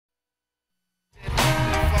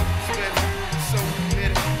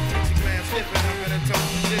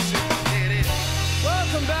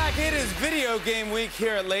Video Game Week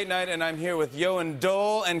here at Late Night, and I'm here with Johan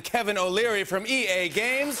Dole and Kevin O'Leary from EA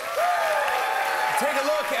Games. Take a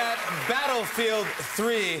look at Battlefield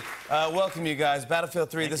 3. Welcome, you guys. Battlefield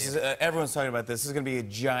 3, everyone's talking about this. This is going to be a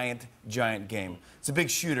giant, giant game. It's a big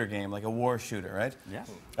shooter game, like a war shooter, right? Yeah.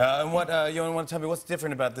 And what, Johan, want to tell me what's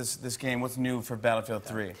different about this game? What's new for Battlefield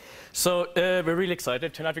 3? So, we're really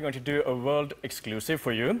excited. Tonight we're going to do a world exclusive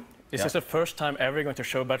for you. This is the first time ever we're going to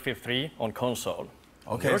show Battlefield 3 on console.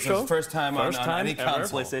 Okay, so it's the first time on any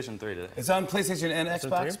console. PlayStation 3 today. It's on PlayStation and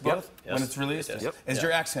Xbox, both, yes. when it's released? Yes. Yep. Is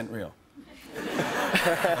your accent real?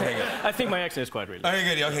 Okay, good. I think my accent is quite real. Okay,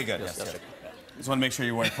 good. Okay, good. Yes. Just want to make sure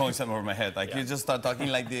you weren't pulling something over my head. Like, you just start talking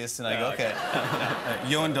like this, and I go, okay.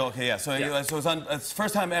 Johan Dole, okay, yeah. So, it's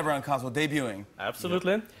first time ever on console, debuting.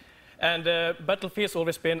 Absolutely. Yep. And Battlefield's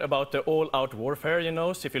always been about the all-out warfare, you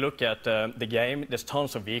know. So if you look at the game, there's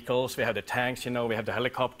tons of vehicles. We have the tanks, you know, we have the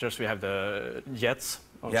helicopters, we have the jets.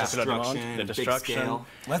 The destruction.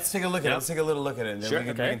 Let's take a look at it. Let's take a little look at it, and then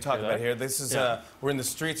we can talk about it here. This is we're in the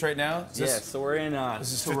streets right now. So we're in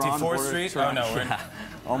this is 54th Street. Oh no, we're in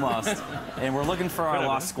almost. And we're looking for our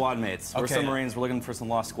lost squad mates. We're some Marines. We're looking for some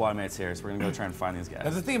lost squad mates here. So we're gonna go try and find these guys.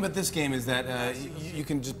 Now the thing about this game is that you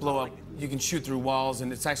can just blow up. You can shoot through walls,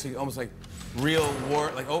 and it's actually almost like real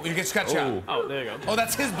war. Like, oh, you get shot. Oh, there you go. Oh,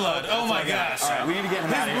 that's his blood. Oh my gosh. All right, we need to get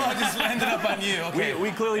him out of here. His blood just landed up on you. Okay.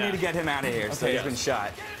 We clearly need to get him out of here. So he's been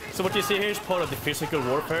shot. So what you see here is part of the physical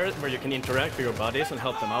warfare, where you can interact with your buddies and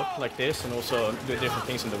help them out like this, and also do different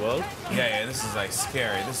things in the world. Yeah, this is like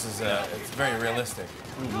scary. This is it's very realistic.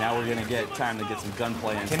 Now we're gonna get time to get some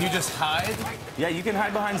gunplay in. Can you just hide? Yeah, you can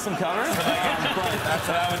hide behind some cover. That's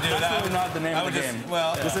what I would do. That's really not the name of the game.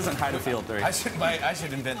 Well, this isn't Battlefield 3. I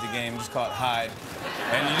should invent the game. Just call it hide,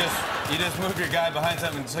 and you just move your guy behind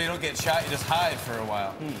something so you don't get shot. You just hide for a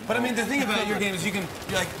while. But I mean, the thing about your game is you're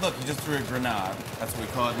like, look, you just threw a grenade. That's what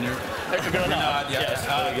we call it. A grenade. Yes.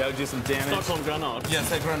 There you go. Do some damage. Stockholm grenade.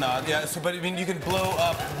 Yes, a grenade. Yeah. So, but I mean, you can blow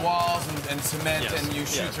up walls and cement, and you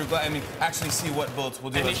shoot through glass. I mean, actually see what bullets will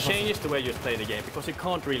do. And it changes the way you play the game, because you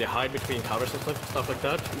can't really hide between covers and stuff like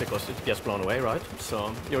that, because it gets blown away, right?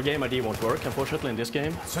 So your game ID won't work, unfortunately, in this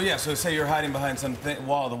game. So yeah, so say you're hiding behind some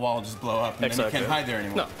wall, the wall will just blow up, and then you can't hide there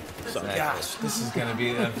anymore. No. So. Gosh, this is going to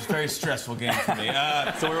be a very stressful game for me.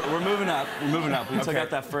 So we're moving up. We're moving up. We took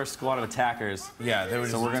out that first squad of attackers. Yeah, they were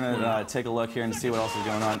just. So we're gonna take a look here and see what else is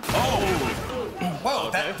going on. Oh!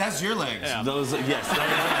 Whoa, that's your legs. Yeah. Those, yes,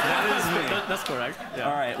 that is me. That's correct. Yeah.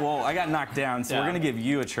 All right. Well, I got knocked down, so we're gonna give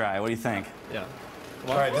you a try. What do you think? Yeah.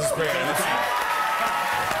 All right, this is great.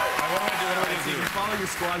 You can follow your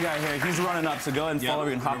squad guy here. He's running up, so go ahead and follow.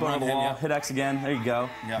 You can hop over the wall, hit X again. There you go.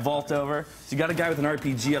 Vault over. So you got a guy with an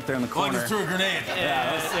RPG up there in the corner. Oh, I just threw a grenade.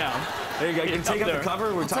 Yeah. There you go. You can take out the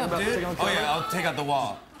cover. We're talking about taking out the cover. Oh yeah, I'll take out the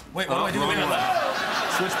wall. Wait, what do I do with it?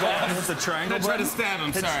 Switch button. Hit the triangle button. Try to stab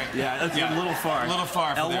him. Sorry. Yeah, that's a little far. A little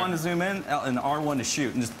far. L1 to zoom in, and R1 to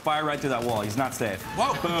shoot, and just fire right through that wall. He's not safe.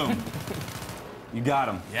 Whoa! Boom. You got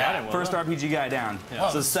him. Yeah. First RPG guy down. Yeah.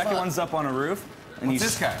 So the second one's up on a roof. And What's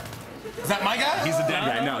this guy? Is that my guy? He's a dead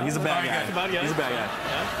guy. No, he's a bad guy. He's a bad guy.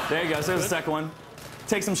 Yeah. There you go. So there's the second one.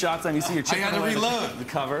 Take some shots on. You see your chicken. I gotta reload. The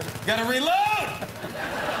cover. Gotta reload!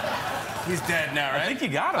 He's dead now, right? I think you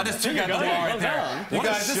got him. I just took out the wall right there. You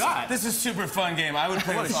guys, this is super fun game. I would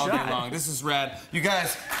play this all day long. This is rad. You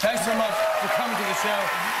guys, thanks so much for coming to the show.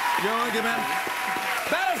 You're only good, man.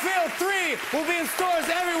 Battlefield 3 will be in stores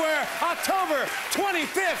everywhere October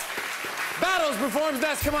 25th. Battles performs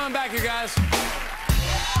best. Come on back, you guys.